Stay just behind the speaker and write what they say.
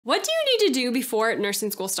to do before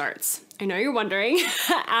nursing school starts. I know you're wondering.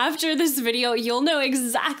 After this video, you'll know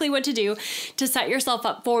exactly what to do to set yourself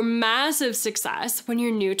up for massive success when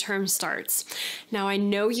your new term starts. Now, I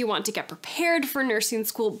know you want to get prepared for nursing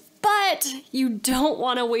school, but you don't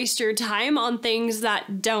want to waste your time on things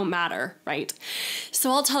that don't matter, right?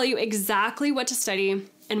 So I'll tell you exactly what to study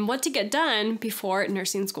and what to get done before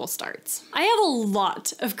nursing school starts. I have a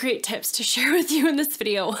lot of great tips to share with you in this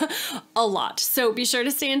video, a lot. So be sure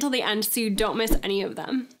to stay until the end so you don't miss any of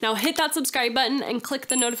them. Now hit that subscribe button and click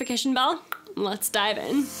the notification bell. Let's dive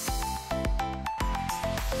in.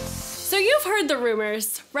 So you've heard the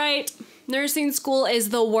rumors, right? Nursing school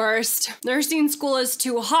is the worst. Nursing school is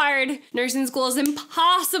too hard. Nursing school is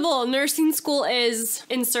impossible. Nursing school is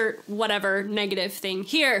insert whatever negative thing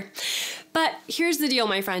here. But here's the deal,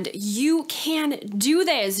 my friend. You can do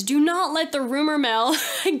this. Do not let the rumor mill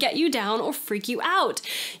get you down or freak you out.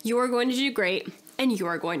 You are going to do great and you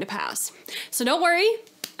are going to pass. So don't worry,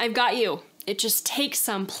 I've got you. It just takes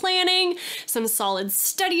some planning, some solid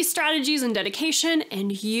study strategies and dedication,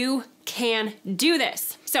 and you can do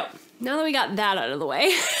this. So now that we got that out of the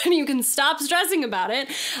way and you can stop stressing about it,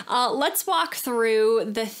 let's walk through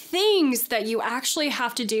the things that you actually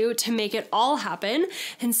have to do to make it all happen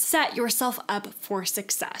and set yourself up for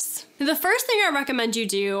success. The first thing I recommend you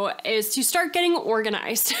do is to start getting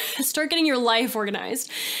organized. Start getting your life organized.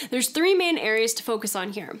 There's three main areas to focus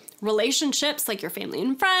on here. Relationships, like your family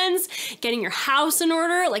and friends, getting your house in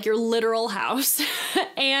order, like your literal house,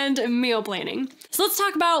 and meal planning. So let's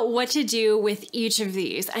talk about what to do with each of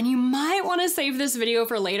these. And you might want to save this video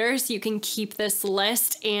for later so you can keep this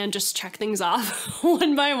list and just check things off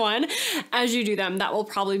one by one as you do them. That will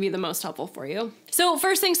probably be the most helpful for you. So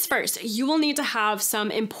first things first, you will need to have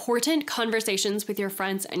some important conversations with your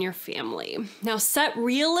friends and your family. Now set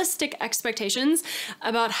realistic expectations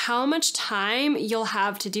about how much time you'll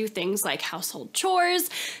have to do things like household chores,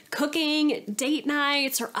 cooking, date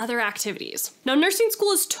nights, or other activities. Now nursing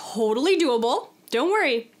school is totally doable. Don't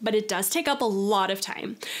worry, but it does take up a lot of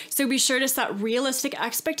time. So be sure to set realistic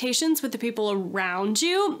expectations with the people around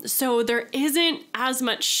you so there isn't as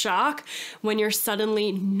much shock when you're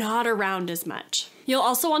suddenly not around as much. You'll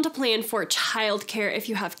also want to plan for childcare if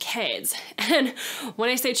you have kids. And when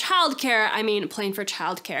I say childcare, I mean plan for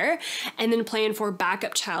childcare and then plan for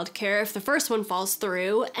backup childcare if the first one falls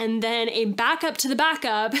through, and then a backup to the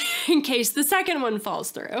backup in case the second one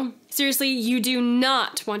falls through. Seriously, you do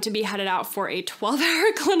not want to be headed out for a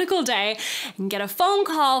 12-hour clinical day and get a phone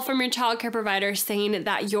call from your childcare provider saying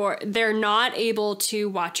that they're not able to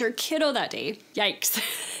watch your kiddo that day.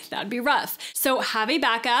 Yikes, that'd be rough. So have a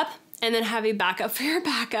backup, and then have a backup for your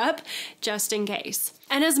backup just in case.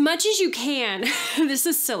 And as much as you can, this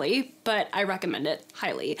is silly, but I recommend it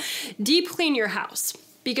highly, deep clean your house.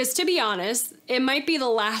 Because to be honest, it might be the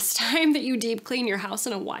last time that you deep clean your house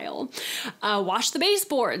in a while. Wash the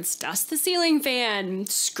baseboards, dust the ceiling fan,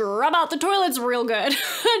 scrub out the toilets real good.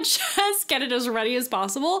 Just get it as ready as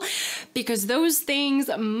possible because those things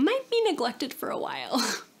might be neglected for a while.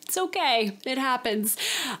 It's okay, it happens.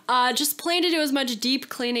 Just plan to do as much deep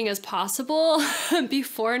cleaning as possible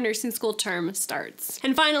before nursing school term starts.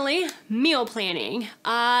 And finally, meal planning.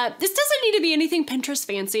 This doesn't need to be anything Pinterest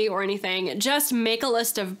fancy or anything. Just make a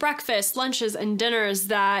list of breakfasts, lunches, and dinners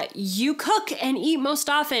that you cook and eat most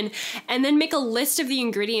often, and then make a list of the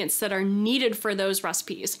ingredients that are needed for those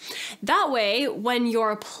recipes. That way, when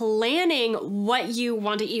you're planning what you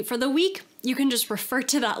want to eat for the week, you can just refer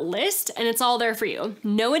to that list and it's all there for you.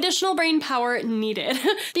 No additional brain power needed.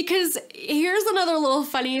 Because here's another little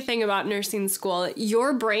funny thing about nursing school.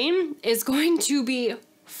 Your brain is going to be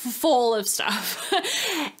full of stuff.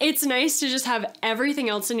 It's nice to just have everything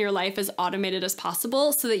else in your life as automated as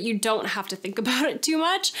possible so that you don't have to think about it too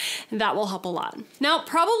much. That will help a lot. Now,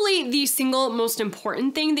 probably the single most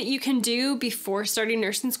important thing that you can do before starting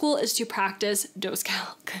nursing school is to practice DOSE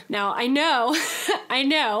CALC. Now, I know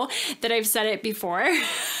that I've said it before.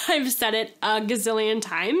 I've said it a gazillion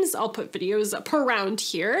times. I'll put videos up around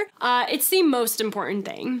here. It's the most important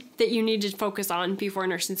thing that you need to focus on before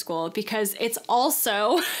nursing school because it's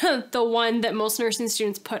also the one that most nursing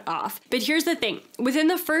students put off. But here's the thing, within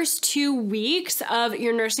the first 2 weeks of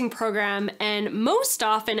your nursing program, and most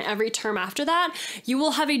often every term after that, you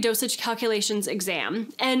will have a dosage calculations exam.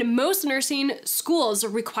 And most nursing schools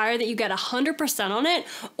require that you get 100% on it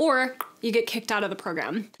or you get kicked out of the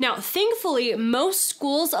program. Now, thankfully, most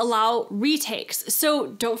schools allow retakes, so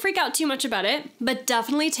don't freak out too much about it, but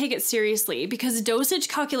definitely take it seriously because dosage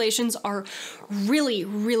calculations are really,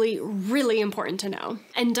 really, really important to know.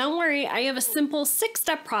 And don't worry, I have a simple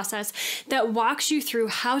 6-step process that walks you through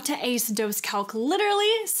how to ace DOSE CALC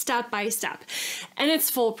literally step by step. And it's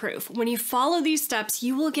foolproof. When you follow these steps,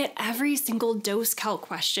 you will get every single DOSE CALC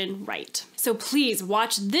question right. So please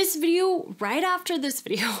watch this video right after this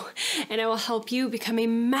video, and I will help you become a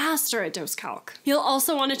master at DOSE CALC. You'll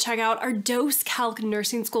also want to check out our DOSE CALC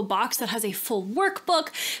nursing school box that has a full workbook,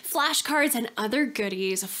 flashcards, and other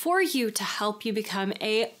goodies for you to help you become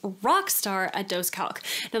a rock star at DOSE CALC.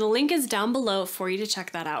 Now the link is down below for you to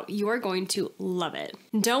check that out. You are going to love it.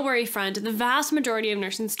 Don't worry, friend, the vast majority of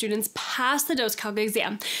nursing students pass the DOSE CALC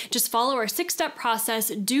exam. Just follow our 6-step process,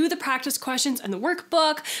 do the practice questions and the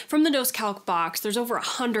workbook from the DOSE CALC box. There's over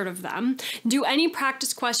 100 of them. Do any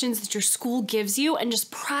practice questions that your school gives you and just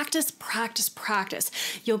practice, practice, practice.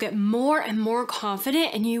 You'll get more and more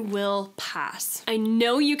confident and you will pass. I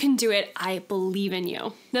know you can do it. I believe in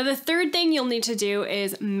you. Now, the third thing you'll need to do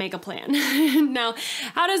is make a plan. Now,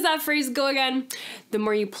 how does that phrase go again? The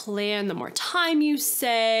more you plan, the more time you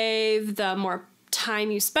save, the more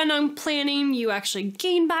time you spend on planning, you actually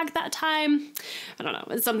gain back that time. I don't know,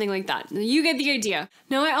 it's something like that. You get the idea.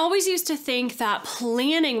 Now, I always used to think that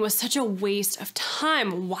planning was such a waste of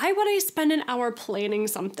time. Why would I spend an hour planning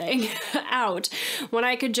something out when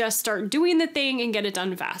I could just start doing the thing and get it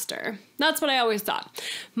done faster? That's what I always thought.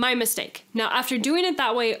 My mistake. Now, after doing it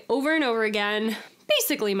that way over and over again,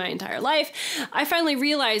 basically my entire life, I finally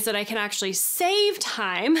realized that I can actually save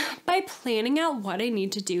time by planning out what I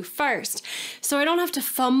need to do first. So I don't have to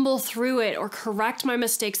fumble through it or correct my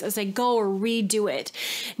mistakes as I go or redo it.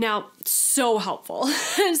 Now, so helpful.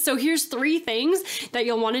 So here's 3 things that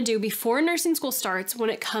you'll want to do before nursing school starts when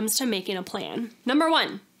it comes to making a plan. Number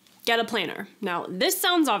 1, get a planner. Now, this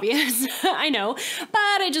sounds obvious, I know,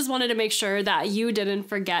 but I just wanted to make sure that you didn't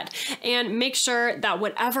forget and make sure that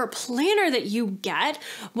whatever planner that you get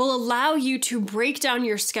will allow you to break down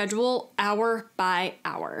your schedule hour by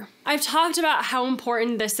hour. I've talked about how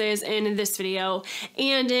important this is in this video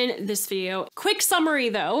and in this video. Quick summary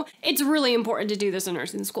though, it's really important to do this in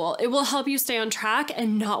nursing school. It will help you stay on track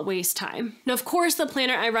and not waste time. Now, of course, the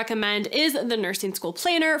planner I recommend is the nursing school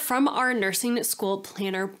planner from our nursing school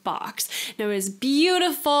planner box. Now, it is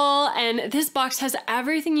beautiful, and this box has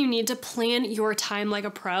everything you need to plan your time like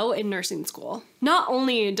a pro in nursing school. Not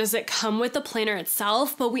only does it come with the planner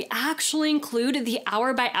itself, but we actually include the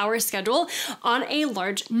hour-by-hour schedule on a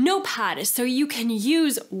large notepad, so you can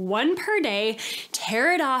use one per day,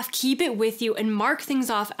 tear it off, keep it with you, and mark things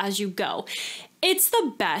off as you go. It's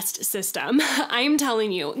the best system. I'm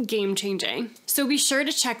telling you, game changing. So be sure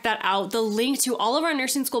to check that out. The link to all of our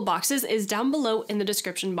nursing school boxes is down below in the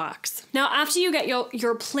description box. Now, after you get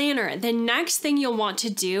your planner, the next thing you'll want to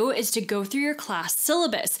do is to go through your class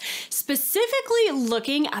syllabus, specifically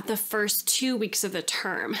looking at the first 2 weeks of the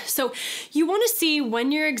term. So you want to see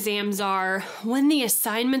when your exams are, when the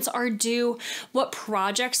assignments are due, what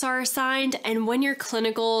projects are assigned, and when your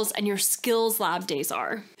clinicals and your skills lab days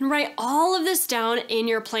are. And write all of this down in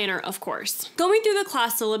your planner, of course. Going through the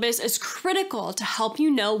class syllabus is critical to help you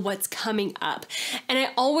know what's coming up. And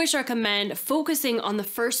I always recommend focusing on the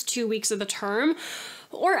first 2 weeks of the term,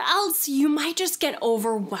 or else you might just get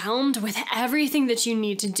overwhelmed with everything that you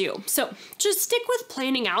need to do. So just stick with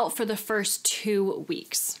planning out for the first 2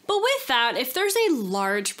 weeks. But with that, if there's a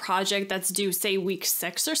large project that's due, say week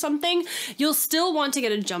 6 or something, you'll still want to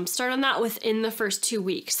get a jump start on that within the first 2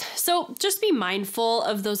 weeks. So just be mindful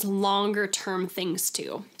of those longer term things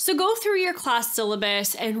too. So go through your class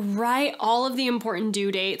syllabus and write all of the important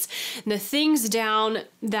due dates and the things down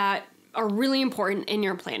that are really important in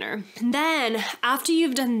your planner. And then after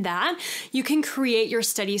you've done that, you can create your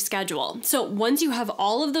study schedule. So once you have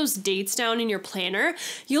all of those dates down in your planner,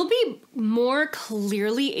 you'll be more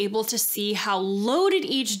clearly able to see how loaded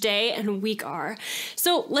each day and week are.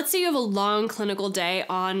 So let's say you have a long clinical day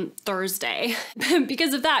on Thursday.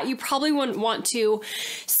 Because of that, you probably wouldn't want to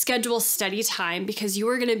schedule study time because you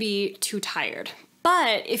are going to be too tired.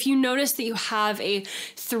 But if you notice that you have a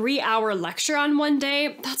 3-hour lecture on one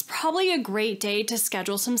day, that's probably a great day to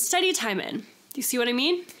schedule some study time in. Do you see what I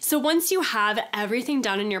mean? So once you have everything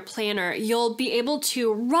done in your planner, you'll be able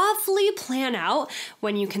to roughly plan out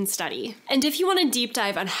when you can study. And if you want a deep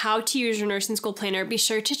dive on how to use your nursing school planner, be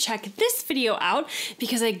sure to check this video out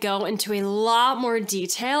because I go into a lot more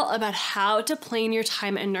detail about how to plan your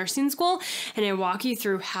time in nursing school, and I walk you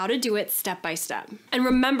through how to do it step by step. And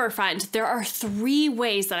remember, friend, there are 3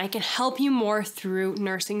 ways that I can help you more through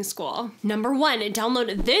nursing school. Number 1,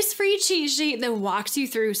 download this free cheat sheet that walks you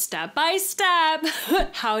through step by step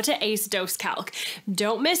how to ace DOSE CALC.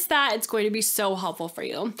 Don't miss that. It's going to be so helpful for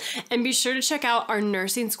you. And be sure to check out our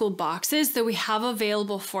nursing school boxes that we have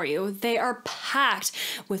available for you. They are packed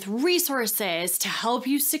with resources to help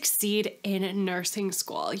you succeed in nursing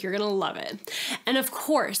school. You're going to love it. And of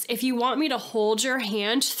course, if you want me to hold your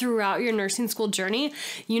hand throughout your nursing school journey,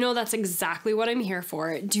 you know that's exactly what I'm here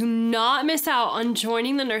for. Do not miss out on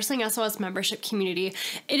joining the Nursing SOS membership community.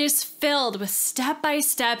 It is filled with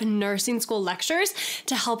step-by-step nursing school lectures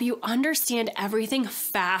to help you understand everything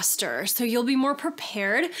faster so you'll be more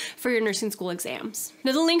prepared for your nursing school exams.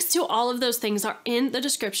 Now, the links to all of those things are in the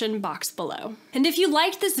description box below. And if you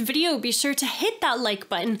liked this video, be sure to hit that like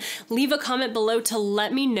button, leave a comment below to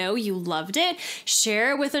let me know you loved it,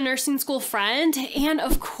 share it with a nursing school friend, and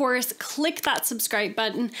of course, click that subscribe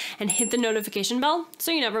button and hit the notification bell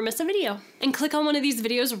so you never miss a video. And click on one of these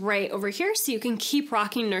videos right over here so you can keep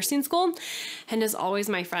rocking nursing school. And as always,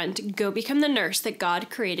 my friend, go become the nurse that God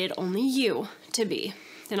created only you to be.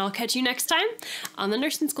 And I'll catch you next time on the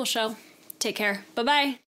Nursing School Show. Take care. Bye-bye.